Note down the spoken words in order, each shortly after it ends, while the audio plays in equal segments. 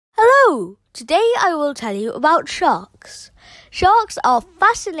Hello! Today I will tell you about sharks. Sharks are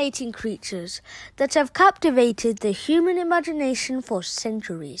fascinating creatures that have captivated the human imagination for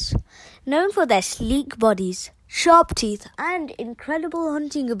centuries. Known for their sleek bodies, sharp teeth, and incredible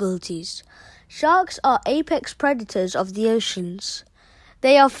hunting abilities, sharks are apex predators of the oceans.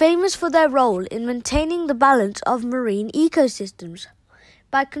 They are famous for their role in maintaining the balance of marine ecosystems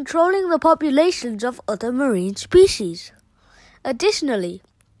by controlling the populations of other marine species. Additionally,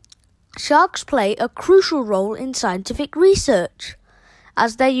 sharks play a crucial role in scientific research,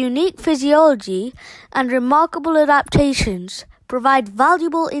 as their unique physiology and remarkable adaptations provide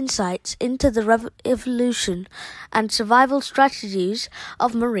valuable insights into the evolution and survival strategies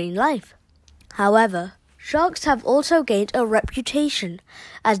of marine life. However, sharks have also gained a reputation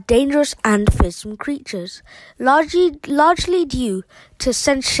as dangerous and fearsome creatures, largely due to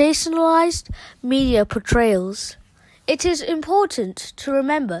sensationalized media portrayals. It is important to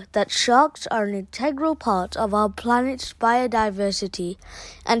remember that sharks are an integral part of our planet's biodiversity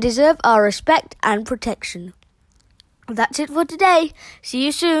and deserve our respect and protection. That's it for today. See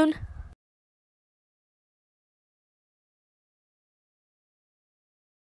you soon.